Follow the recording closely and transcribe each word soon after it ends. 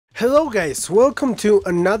Hello guys, welcome to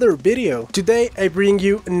another video. Today I bring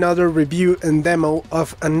you another review and demo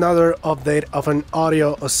of another update of an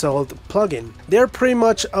Audio Assault plugin. They're pretty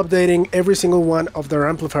much updating every single one of their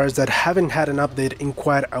amplifiers that haven't had an update in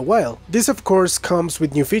quite a while. This of course comes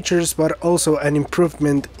with new features but also an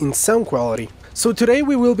improvement in sound quality. So today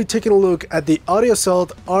we will be taking a look at the Audio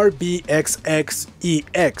Assault RVXX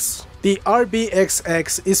EX. The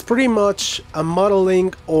RVXX is pretty much a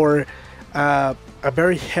modeling or a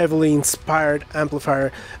very heavily inspired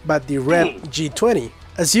amplifier by the Revv G20.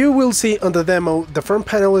 As you will see on the demo, the front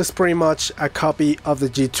panel is pretty much a copy of the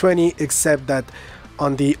G20, except that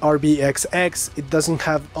on the RVXX it doesn't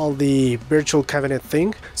have all the virtual cabinet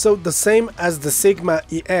thing. So the same as the Sigma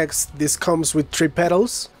EX, this comes with 3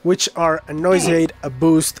 pedals, which are a noise gate, a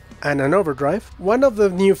boost, and an overdrive. One of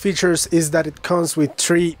the new features is that it comes with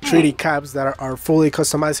 3 3D cabs that are fully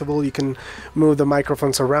customizable. You can move the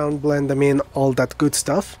microphones around, blend them in, all that good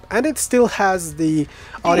stuff. And it still has the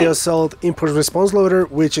Audio Assault input response loader,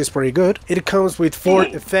 which is pretty good. It comes with 4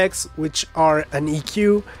 effects, which are an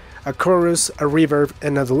EQ, a chorus, a reverb,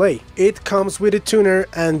 and a delay. It comes with a tuner,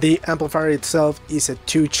 and the amplifier itself is a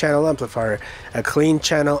 2-channel amplifier, a clean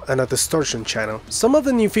channel and a distortion channel. Some of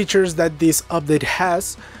the new features that this update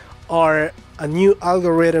has are a new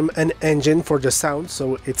algorithm and engine for the sound,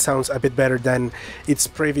 so it sounds a bit better than its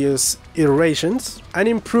previous iterations. An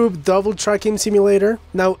improved double tracking simulator.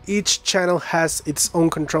 Now each channel has its own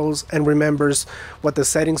controls and remembers what the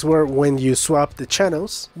settings were when you swap the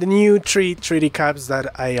channels. The new 3 3D cabs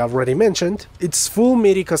that I already mentioned. It's full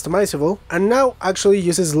MIDI customizable and now actually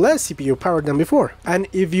uses less CPU power than before. And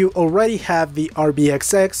if you already have the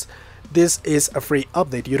RVXX, this is a free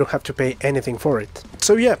update, you don't have to pay anything for it.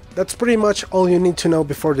 So yeah, that's pretty much all you need to know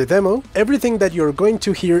before the demo. Everything that you're going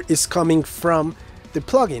to hear is coming from the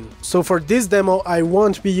plugin. So for this demo, I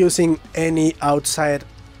won't be using any outside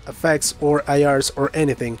effects or IRs or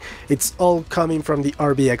anything. It's all coming from the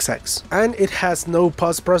RVXX. And it has no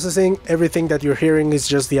post-processing, everything that you're hearing is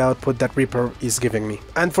just the output that Reaper is giving me.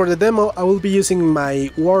 And for the demo, I will be using my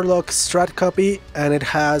Warlock Strat copy, and it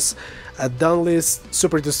has a downlist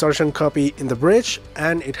super distortion copy in the bridge,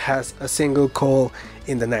 and it has a single coil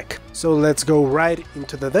in the neck. So let's go right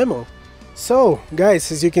into the demo. So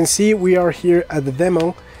guys, as you can see, we are here at the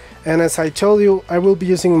demo, and as I told you, I will be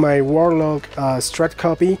using my Warlock Strat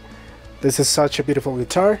copy. This is such a beautiful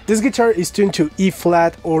guitar. This guitar is tuned to E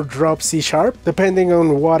flat or drop C sharp, depending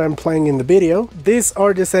on what I'm playing in the video. These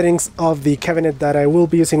are the settings of the cabinet that I will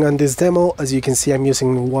be using on this demo. As you can see, I'm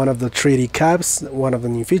using one of the 3D cabs, one of the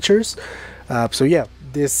new features. So yeah,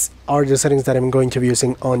 these are the settings that I'm going to be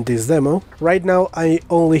using on this demo. Right now, I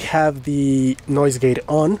only have the noise gate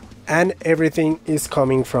on, and everything is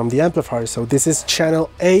coming from the amplifier. So this is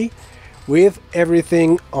channel A, with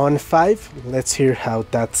everything on 5. Let's hear how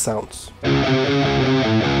that sounds.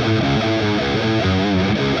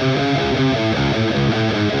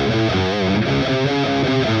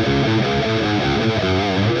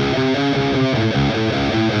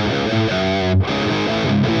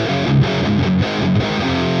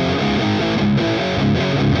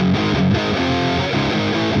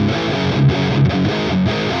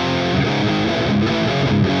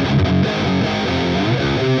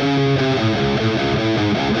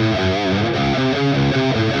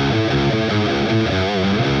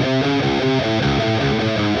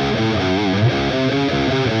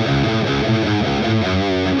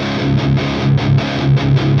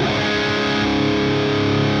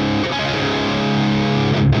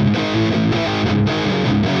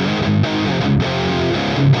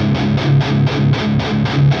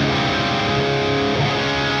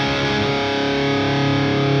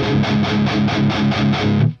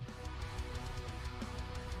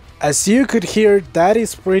 As you could hear, that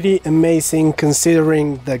is pretty amazing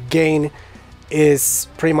considering the gain is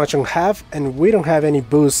pretty much on half and we don't have any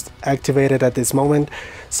boost activated at this moment.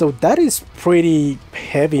 So that is pretty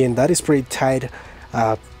heavy and that is pretty tight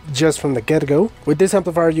just from the get-go. With this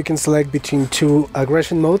amplifier you can select between 2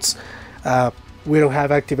 aggression modes. We don't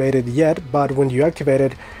have activated yet, but when you activate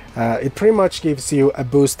it, it pretty much gives you a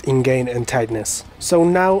boost in gain and tightness. So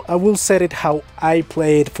now I will set it how I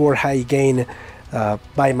play it for high gain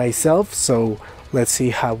by myself, so let's see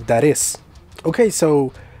how that is. Okay,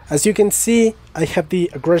 so as you can see, I have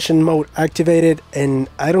the aggression mode activated and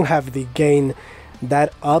I don't have the gain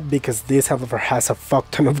that up because this amplifier has a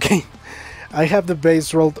fuck ton of gain. I have the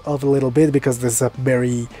bass rolled up a little bit because this is a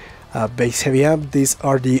very bass heavy amp. These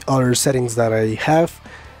are the other settings that I have,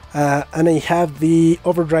 and I have the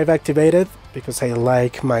overdrive activated because I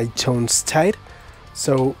like my tones tight.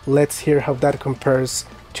 So let's hear how that compares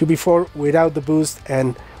to before without the boost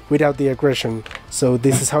and without the aggression. So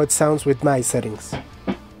this is how it sounds with my settings.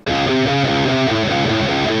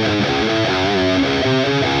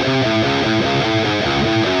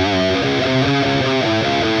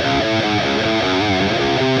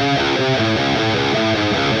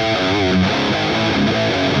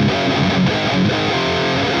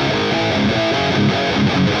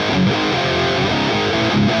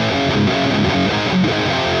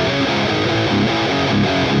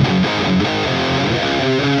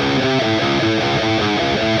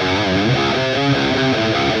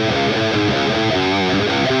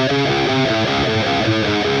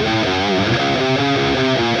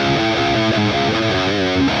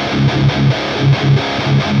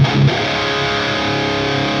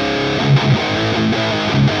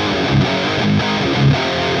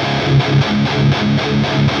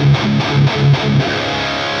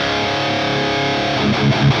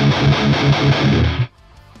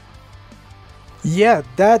 Yeah,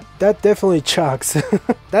 that definitely chugs.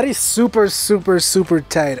 That is super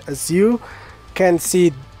tight. As you can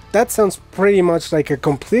see, that sounds pretty much like a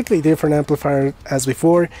completely different amplifier as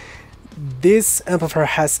before. This amplifier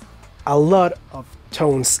has a lot of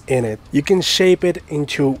tones in it. You can shape it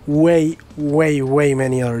into way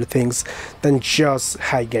many other things than just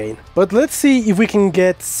high gain. But let's see if we can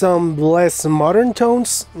get some less modern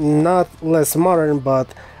tones. Not less modern,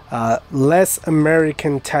 but less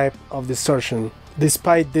American type of distortion,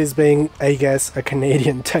 despite this being, I guess, a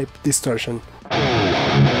Canadian type distortion.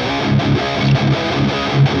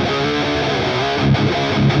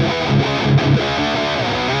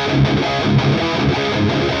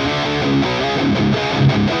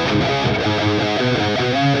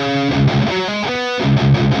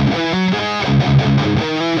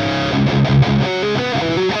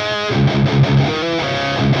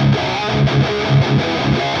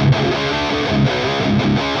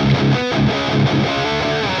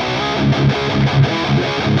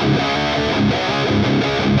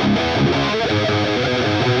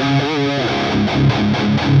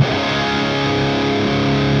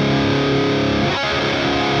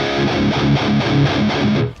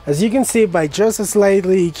 As you can see, by just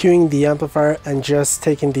slightly EQing the amplifier and just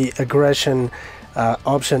taking the aggression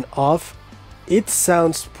option off, it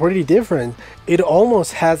sounds pretty different. It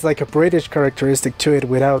almost has like a British characteristic to it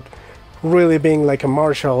without really being like a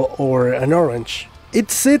Marshall or an Orange.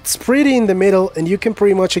 It sits pretty in the middle and you can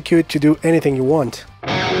pretty much EQ it to do anything you want.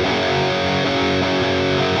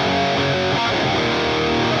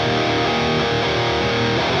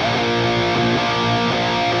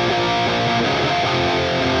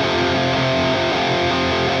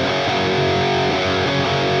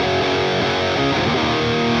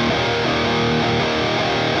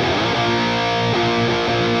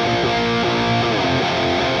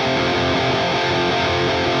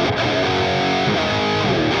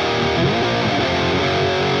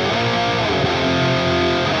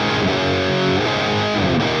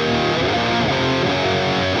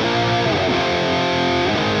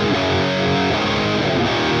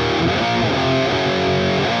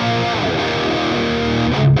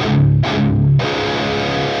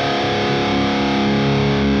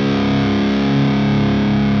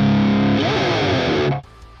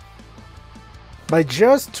 By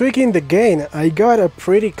just tweaking the gain, I got a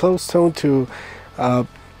pretty close tone to an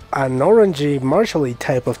orangey Marshall-y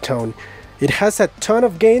type of tone. It has a ton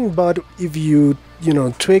of gain, but if you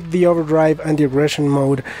tweak the overdrive and the aggression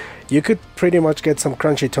mode, you could pretty much get some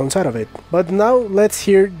crunchy tones out of it. But now let's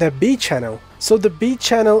hear the B channel. So the B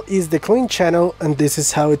channel is the clean channel, and this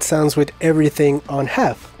is how it sounds with everything on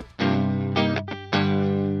half.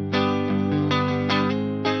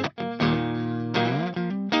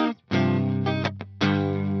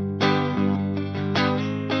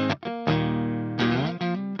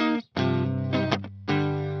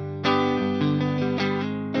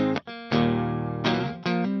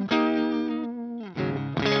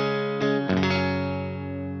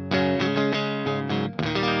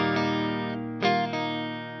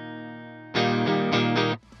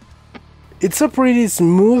 It's a pretty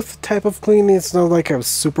smooth type of clean. It's not like a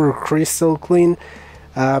super crystal clean,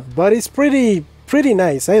 but it's pretty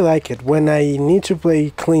nice. I like it. When I need to play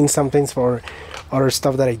clean some things for other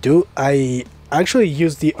stuff that I do, I actually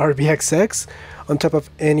use the RVXSEX on top of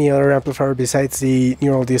any other amplifier besides the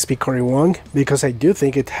Neural DSP Corey Wong, because I do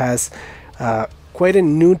think it has quite a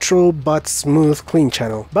neutral but smooth clean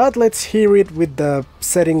channel. But let's hear it with the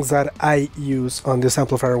settings that I use on this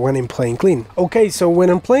amplifier when I'm playing clean. Okay, so when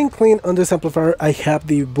I'm playing clean on this amplifier, I have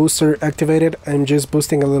the booster activated. I'm just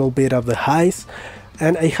boosting a little bit of the highs,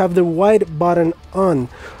 and I have the white button on.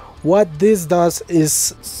 What this does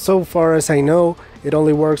is, so far as I know, it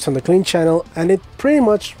only works on the clean channel, and it pretty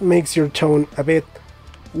much makes your tone a bit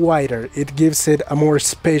wider. It gives it a more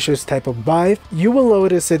spacious type of vibe. You will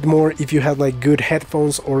notice it more if you have like good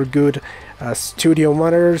headphones or good studio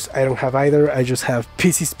monitors. I don't have either, I just have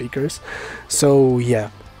PC speakers. So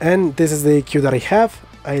yeah, and this is the EQ that I have.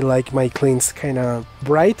 I like my cleans kind of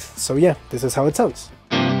bright, so yeah, this is how it sounds.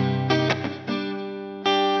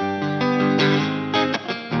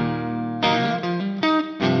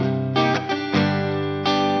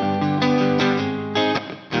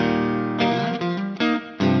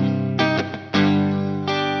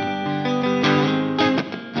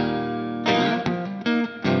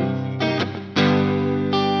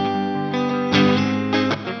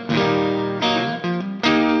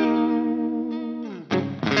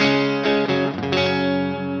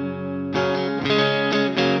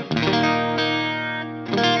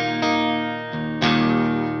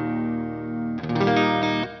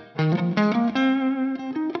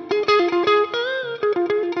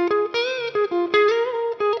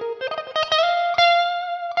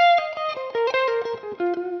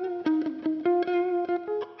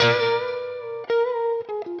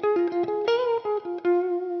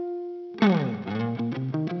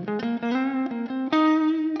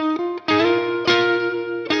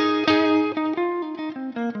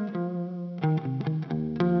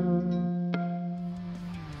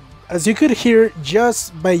 As you could hear,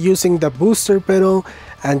 just by using the booster pedal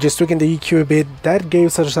and just tweaking the EQ a bit, that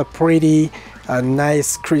gives us a pretty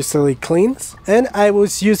nice crystally cleans. And I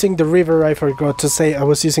was using the Revv, I forgot to say I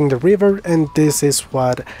was using the Revv, and this is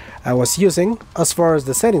what I was using as far as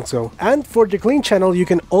the settings go. And for the clean channel, you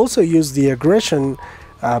can also use the aggression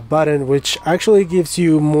button, which actually gives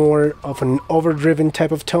you more of an overdriven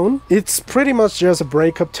type of tone. It's pretty much just a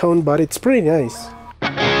breakup tone, but it's pretty nice.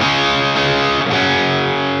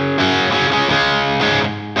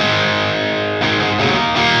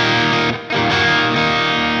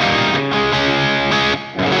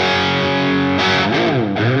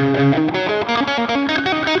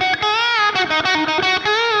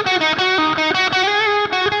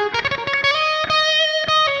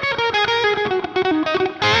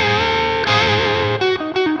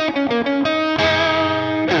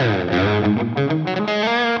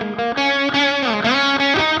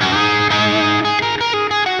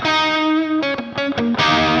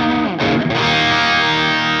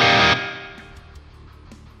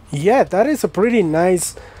 Yeah, that is a pretty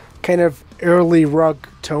nice kind of early rock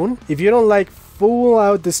tone. If you don't like full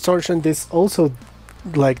out distortion, this also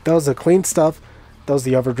like does the clean stuff, does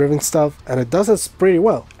the overdriven stuff, and it does it pretty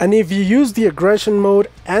well. And if you use the aggression mode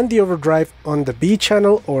and the overdrive on the B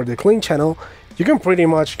channel or the clean channel, you can pretty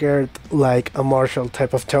much get like a Marshall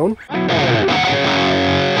type of tone.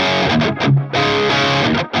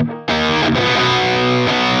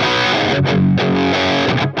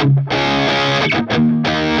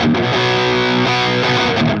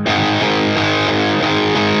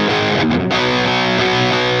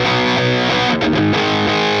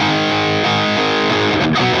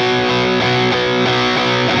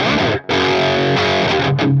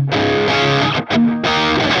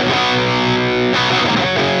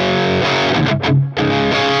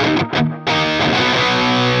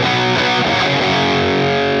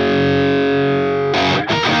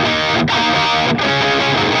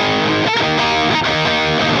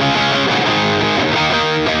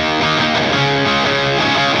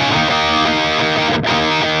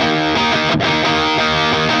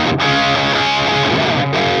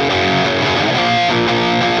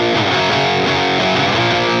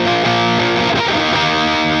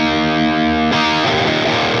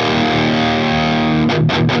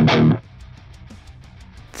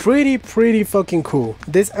 Pretty fucking cool.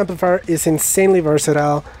 This amplifier is insanely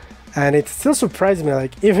versatile, and it still surprised me,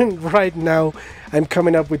 like even right now I'm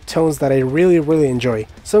coming up with tones that I really enjoy.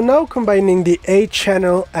 So now combining the A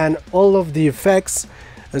channel and all of the effects,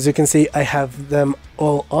 as you can see I have them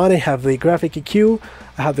all on. I have the graphic EQ,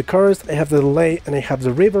 I have the chorus, I have the delay, and I have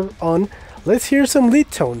the reverb on. Let's hear some lead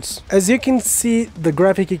tones. As you can see, the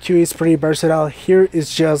graphic EQ is pretty versatile. Here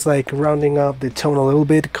is just like rounding up the tone a little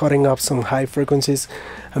bit, cutting up some high frequencies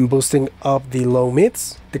and boosting up the low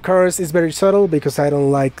mids. The chorus is very subtle because I don't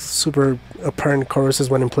like super apparent choruses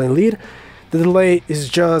when I'm playing lead. The delay is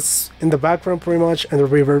just in the background pretty much, and the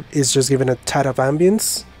reverb is just giving a tad of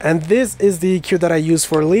ambience. And this is the EQ that I use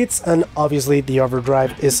for leads, and obviously the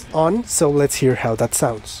overdrive is on, so let's hear how that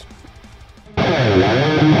sounds.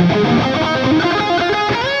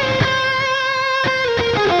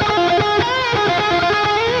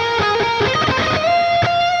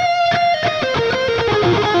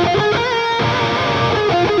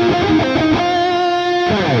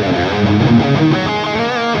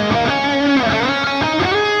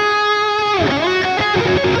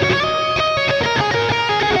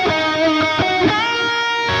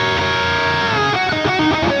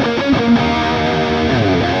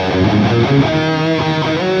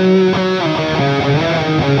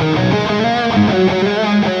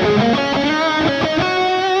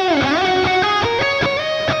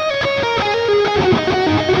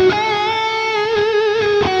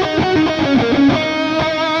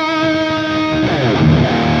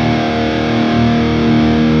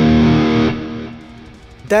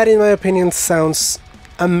 that in my opinion sounds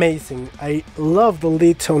amazing. I love the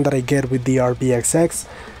lead tone that I get with the RVXX.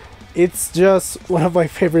 It's just one of my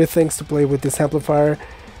favorite things to play with this amplifier.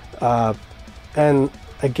 And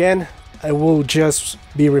again, I will just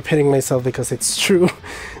be repeating myself because it's true.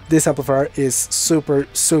 This amplifier is super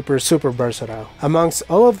versatile. Amongst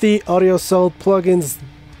all of the Audio Assault plugins,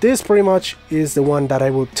 this pretty much is the one that I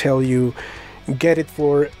would tell you get it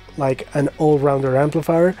for like an all-rounder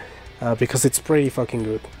amplifier, because it's pretty fucking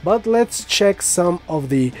good. But let's check some of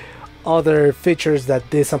the other features that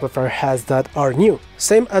this amplifier has that are new.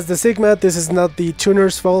 Same as the Sigma, this is not the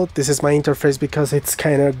tuner's fault, this is my interface because it's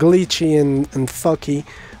kind of glitchy and fucky,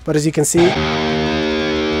 but as you can see,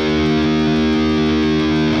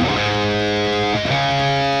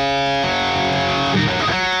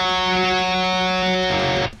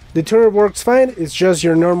 the tuner works fine. It's just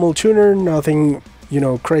your normal tuner, nothing, you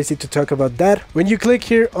know, crazy to talk about that. When you click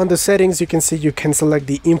here on the settings, you can see you can select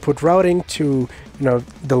the input routing to, you know,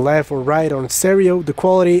 the left or right on stereo. The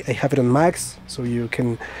quality, I have it on max, so you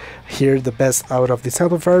can hear the best out of this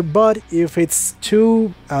amplifier. But if it's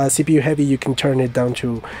too CPU heavy, you can turn it down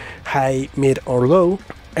to high, mid, or low.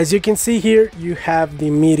 As you can see here, you have the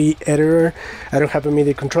MIDI editor. I don't have a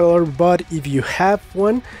MIDI controller, but if you have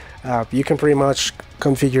one, you can pretty much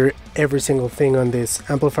configure every single thing on this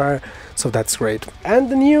amplifier, so that's great. And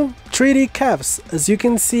the new 3D cabs, as you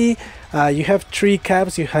can see, you have 3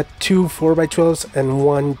 cabs. You had 2 4x12s and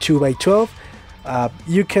 1 2x12.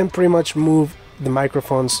 You can pretty much move the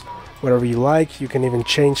microphones wherever you like. You can even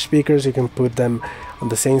change speakers. You can put them on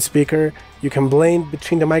the same speaker. You can blend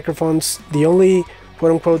between the microphones. The only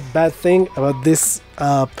quote-unquote bad thing about this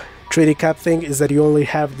 3D cab thing is that you only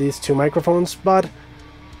have these 2 microphones, but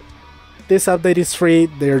this update is free.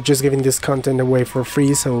 They're just giving this content away for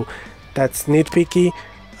free, so that's nitpicky.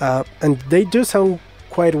 And they do sound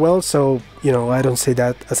quite well, so, you know, I don't see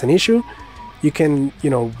that as an issue. You can, you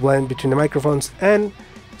know, blend between the microphones, and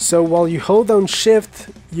so while you hold down shift,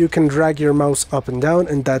 you can drag your mouse up and down,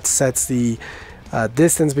 and that sets the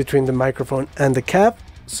distance between the microphone and the cab,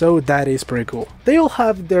 so that is pretty cool. They all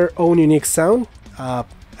have their own unique sound.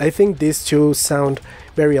 I think these two sound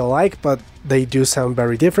very alike, but they do sound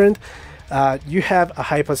very different. You have a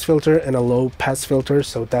high pass filter and a low pass filter,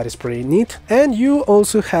 so that is pretty neat. And you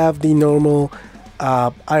also have the normal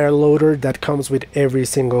IR loader that comes with every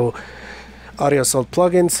single Audio Assault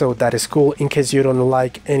plugin, so that is cool. In case you don't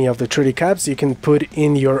like any of the 3D cabs, you can put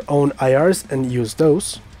in your own IRs and use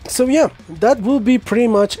those. So yeah, that will be pretty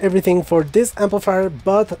much everything for this amplifier,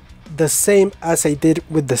 but the same as I did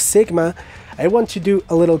with the Sigma, I want to do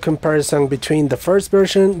a little comparison between the first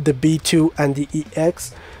version, the B2 and the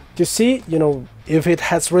EX, to see, you know, if it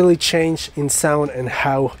has really changed in sound and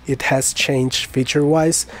how it has changed feature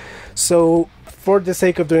wise. So for the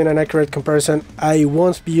sake of doing an accurate comparison, I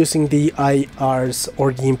won't be using the IRs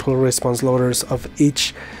or the input response loaders of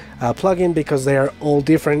each plugin because they are all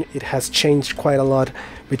different. It has changed quite a lot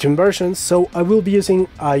between versions, so I will be using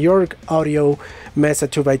a York Audio Mesa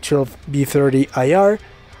 2x12 B30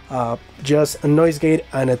 IR, just a noise gate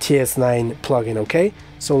and a TS9 plugin. Okay,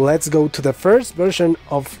 so let's go to the first version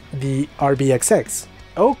of the RVXX.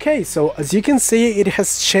 Okay, so as you can see, it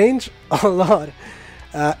has changed a lot.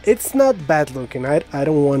 It's not bad looking. I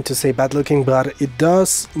don't want to say bad looking, but it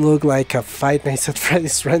does look like a Five Nights at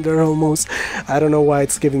Freddy's render almost. I don't know why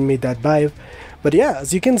it's giving me that vibe. But yeah,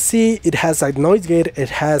 as you can see, it has a noise gate, it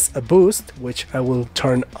has a boost, which I will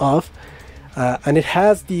turn off, and it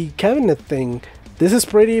has the cabinet thing. This is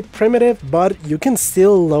pretty primitive, but you can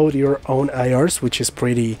still load your own IRs, which is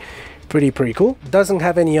pretty cool. Doesn't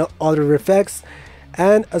have any other effects.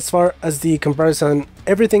 And as far as the comparison,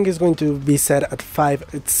 everything is going to be set at 5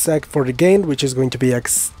 except for the gain, which is going to be at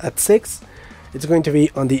 6. It's going to be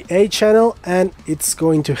on the A channel, and it's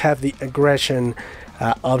going to have the aggression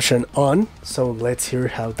option on. So let's hear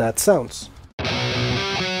how that sounds.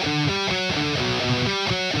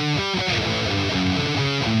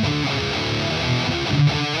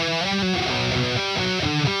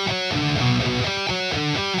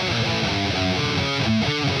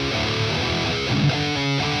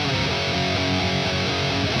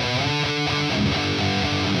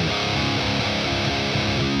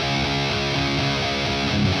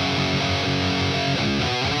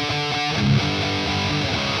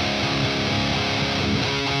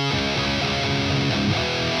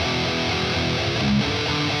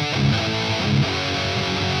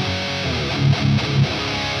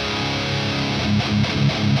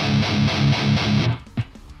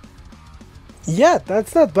 Yeah,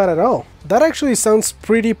 that's not bad at all. That actually sounds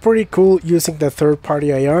pretty cool using the third-party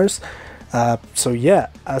IRs. So yeah,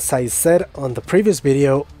 as I said on the previous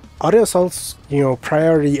video, Audio Assault's,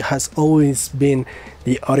 priority has always been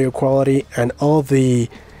the audio quality, and all the,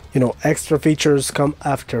 extra features come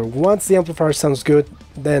after. Once the amplifier sounds good,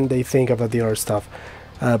 then they think about the other stuff.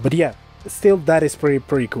 But yeah, still that is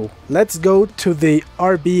pretty cool. Let's go to the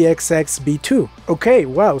RVXX B2. Okay,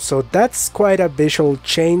 wow, so that's quite a visual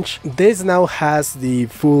change. This now has the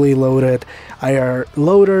fully loaded IR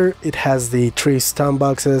loader, it has the 3 stomp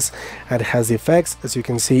boxes, and it has the effects. As you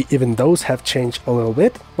can see, even those have changed a little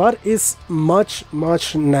bit, but it's much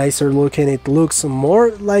nicer looking. It looks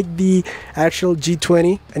more like the actual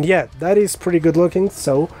G20, and yeah, that is pretty good looking,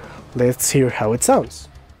 so let's hear how it sounds.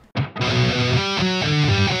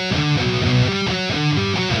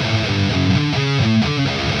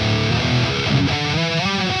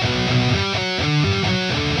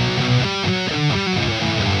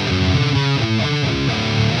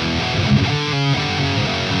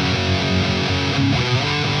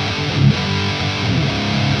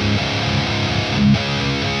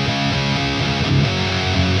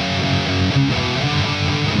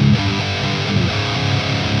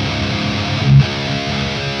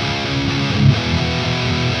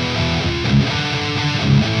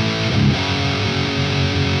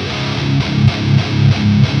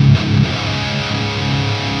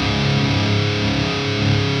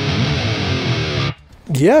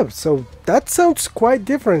 Yeah, so that sounds quite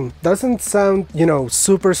different. Doesn't sound,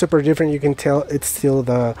 super different. You can tell it's still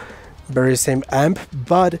the very same amp,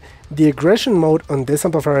 but the aggression mode on this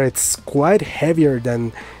amplifier, it's quite heavier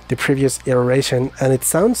than the previous iteration, and it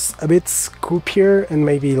sounds a bit scoopier and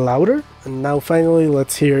maybe louder. And now finally,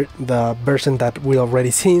 let's hear the version that we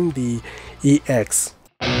already seen, the EX.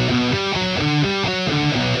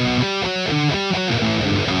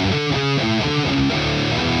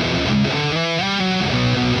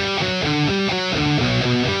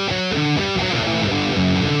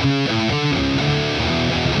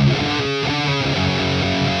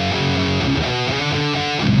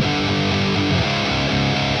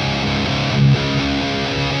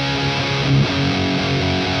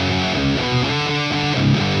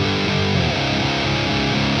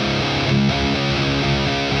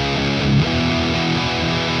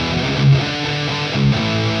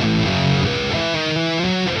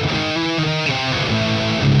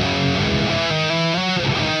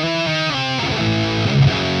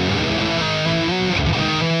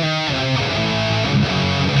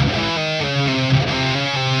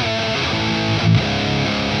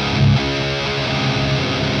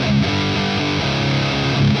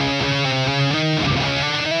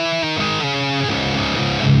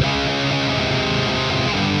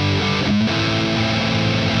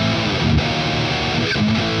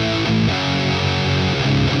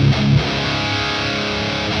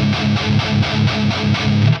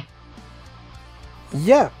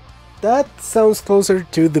 Yeah, that sounds closer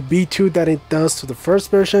to the B2 than it does to the first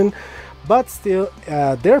version, but still,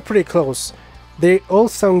 they're pretty close. They all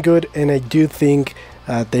sound good, and I do think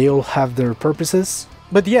they all have their purposes.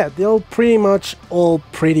 But yeah, they're pretty much all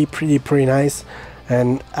pretty nice.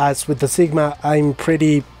 And as with the Sigma, I'm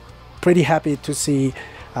pretty happy to see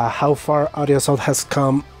how far Audio Assault has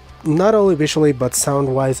come, not only visually but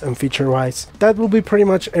sound-wise and feature-wise. That will be pretty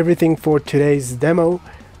much everything for today's demo.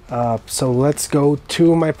 So let's go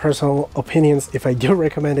to my personal opinions, if I do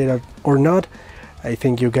recommend it or not. I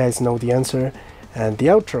think you guys know the answer, and the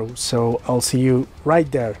outro, so I'll see you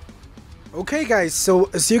right there. Okay guys, so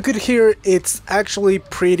as you could hear, it's actually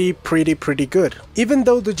pretty good. Even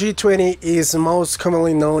though the G20 is most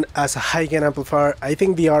commonly known as a high-gain amplifier, I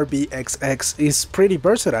think the RVXX is pretty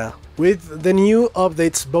versatile. With the new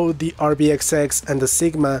updates, both the RVXX and the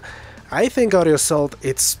Sigma, I think Audio Assault,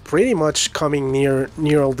 it's pretty much coming near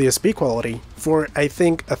all DSP quality for I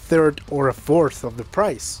think a third or a fourth of the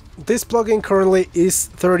price. This plugin currently is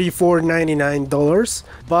 $34.99,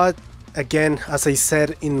 but again, as I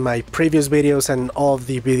said in my previous videos and all of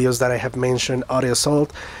the videos that I have mentioned Audio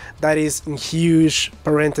Assault, that is in huge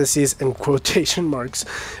parentheses and quotation marks,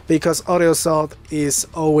 because Audio Assault is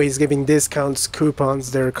always giving discounts,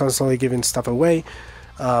 coupons, they're constantly giving stuff away.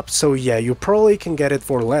 So yeah, you probably can get it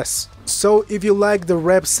for less. So if you like the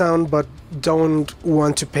Revv sound but don't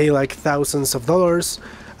want to pay like thousands of dollars,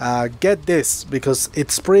 get this, because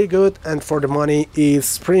it's pretty good, and for the money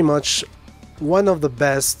it's pretty much one of the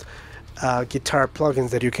best guitar plugins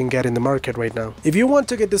that you can get in the market right now. If you want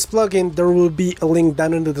to get this plugin, there will be a link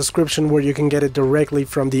down in the description where you can get it directly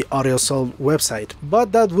from the Audio Assault website.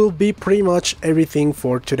 But that will be pretty much everything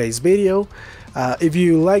for today's video. If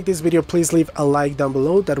you like this video, please leave a like down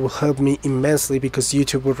below. That will help me immensely because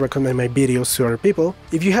YouTube will recommend my videos to other people.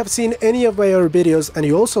 If you have seen any of my other videos and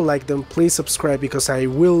you also like them, please subscribe because I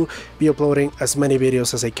will be uploading as many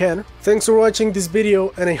videos as I can. Thanks for watching this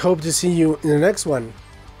video and I hope to see you in the next one.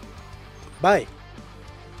 Bye!